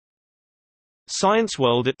Science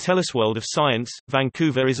World at TELUS World of Science,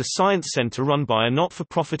 Vancouver is a science centre run by a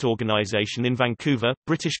not-for-profit organisation in Vancouver,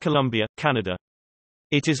 British Columbia, Canada.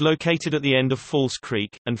 It is located at the end of Falls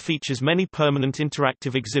Creek, and features many permanent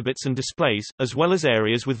interactive exhibits and displays, as well as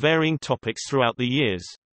areas with varying topics throughout the years.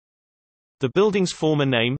 The building's former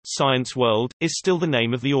name, Science World, is still the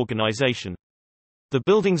name of the organisation. The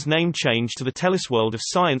building's name change to the TELUS World of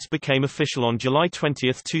Science became official on July 20,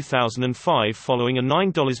 2005 following a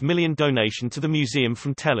 $9 million donation to the museum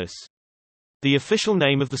from TELUS. The official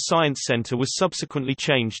name of the Science Centre was subsequently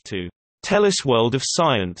changed to TELUS World of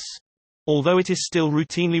Science, although it is still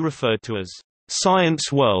routinely referred to as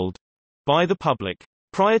Science World by the public.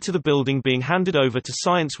 Prior to the building being handed over to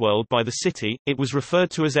Science World by the city, it was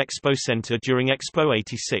referred to as Expo Centre during Expo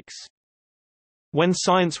 86. When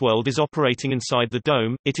Science World is operating inside the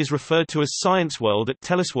dome, it is referred to as Science World at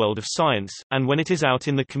TELUS World of Science, and when it is out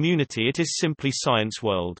in the community it is simply Science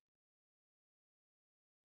World.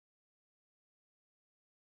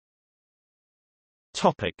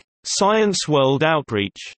 Topic: Science World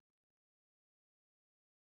outreach.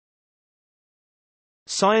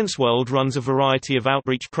 Science World runs a variety of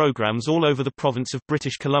outreach programs all over the province of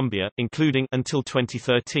British Columbia, including until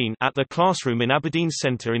 2013 at the Classroom in Aberdeen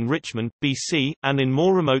Centre in Richmond, BC, and in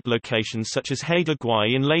more remote locations such as Haida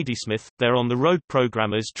Gwaii in Ladysmith. Their on-the-road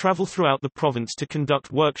programmers travel throughout the province to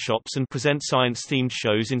conduct workshops and present science-themed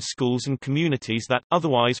shows in schools and communities that,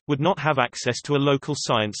 otherwise, would not have access to a local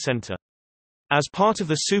science centre. As part of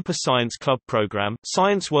the Super Science Club program,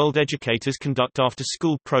 Science World educators conduct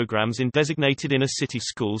after-school programs in designated inner-city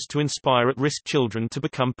schools to inspire at-risk children to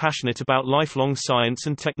become passionate about lifelong science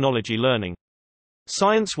and technology learning.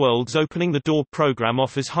 Science World's Opening the Door program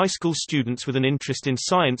offers high school students with an interest in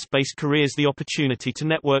science-based careers the opportunity to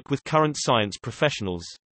network with current science professionals.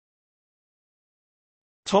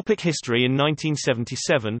 History. In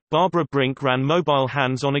 1977, Barbara Brink ran mobile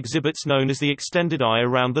hands-on exhibits known as the Extended Eye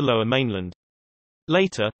around the Lower Mainland.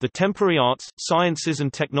 Later, the Temporary Arts, Sciences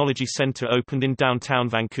and Technology Centre opened in downtown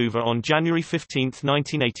Vancouver on January 15,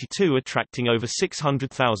 1982, attracting over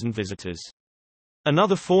 600,000 visitors.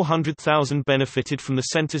 Another 400,000 benefited from the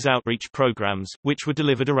centre's outreach programs, which were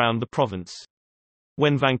delivered around the province.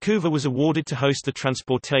 When Vancouver was awarded to host the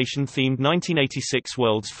transportation-themed 1986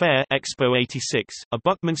 World's Fair Expo 86, a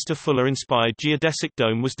Buckminster-Fuller-inspired geodesic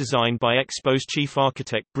dome was designed by Expo's chief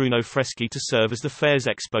architect Bruno Freschi to serve as the fair's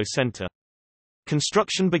expo centre.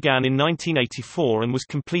 Construction began in 1984 and was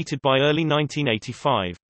completed by early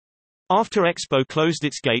 1985. After Expo closed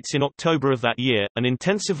its gates in October of that year, an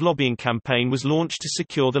intensive lobbying campaign was launched to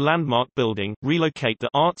secure the landmark building, relocate the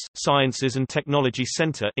Arts, Sciences and Technology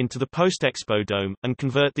Centre into the post-Expo Dome, and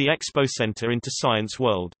convert the Expo Centre into Science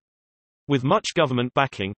World. With much government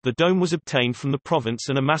backing, the dome was obtained from the province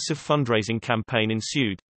and a massive fundraising campaign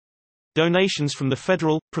ensued. Donations from the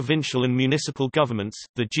federal, provincial and municipal governments,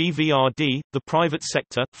 the GVRD, the private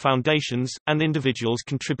sector, foundations, and individuals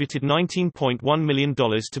contributed $19.1 million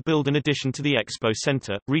to build an addition to the Expo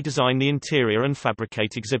Centre, redesign the interior and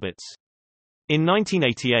fabricate exhibits. In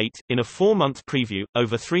 1988, in a 4-month preview,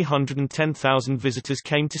 over 310,000 visitors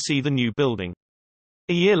came to see the new building.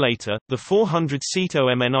 A year later, the 400-seat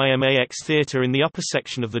OMNIMAX Theatre in the upper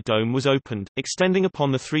section of the dome was opened, extending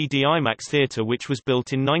upon the 3D IMAX Theatre which was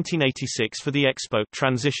built in 1986 for the Expo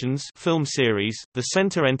Transitions film series. The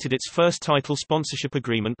centre entered its first title sponsorship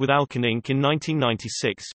agreement with Alcan Inc. in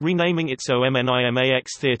 1996, renaming its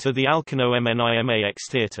OMNIMAX Theatre the Alcan OMNIMAX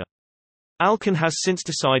Theatre. Alcan has since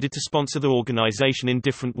decided to sponsor the organisation in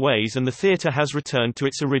different ways and the theatre has returned to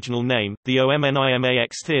its original name, the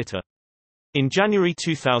OMNIMAX Theatre. In January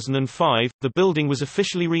 2005, the building was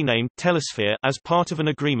officially renamed Telesphere as part of an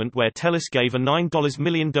agreement where TELUS gave a $9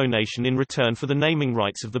 million donation in return for the naming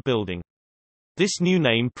rights of the building. This new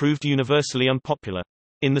name proved universally unpopular.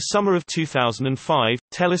 In the summer of 2005,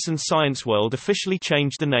 TELUS and Science World officially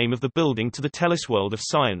changed the name of the building to the TELUS World of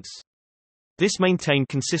Science. This maintained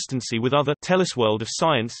consistency with other TELUS World of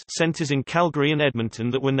Science centres in Calgary and Edmonton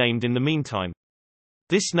that were named in the meantime.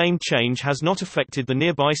 This name change has not affected the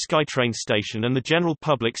nearby SkyTrain station and the general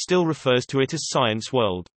public still refers to it as Science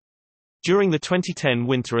World. During the 2010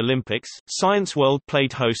 Winter Olympics, Science World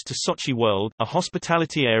played host to Sochi World, a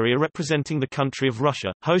hospitality area representing the country of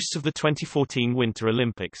Russia, hosts of the 2014 Winter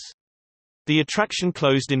Olympics. The attraction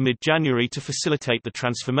closed in mid-January to facilitate the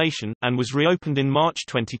transformation, and was reopened in March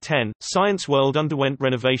 2010. Science World underwent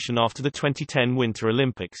renovation after the 2010 Winter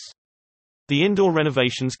Olympics. The indoor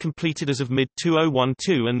renovations completed as of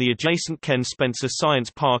mid-2012 and the adjacent Ken Spencer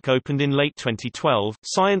Science Park opened in late 2012.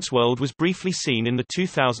 Science World was briefly seen in the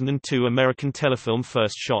 2002 American telefilm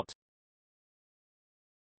First Shot.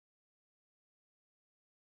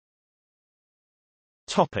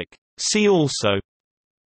 See also: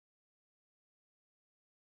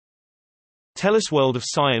 TELUS World of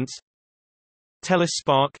Science, TELUS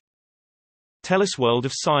Spark, TELUS World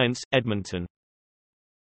of Science, Edmonton.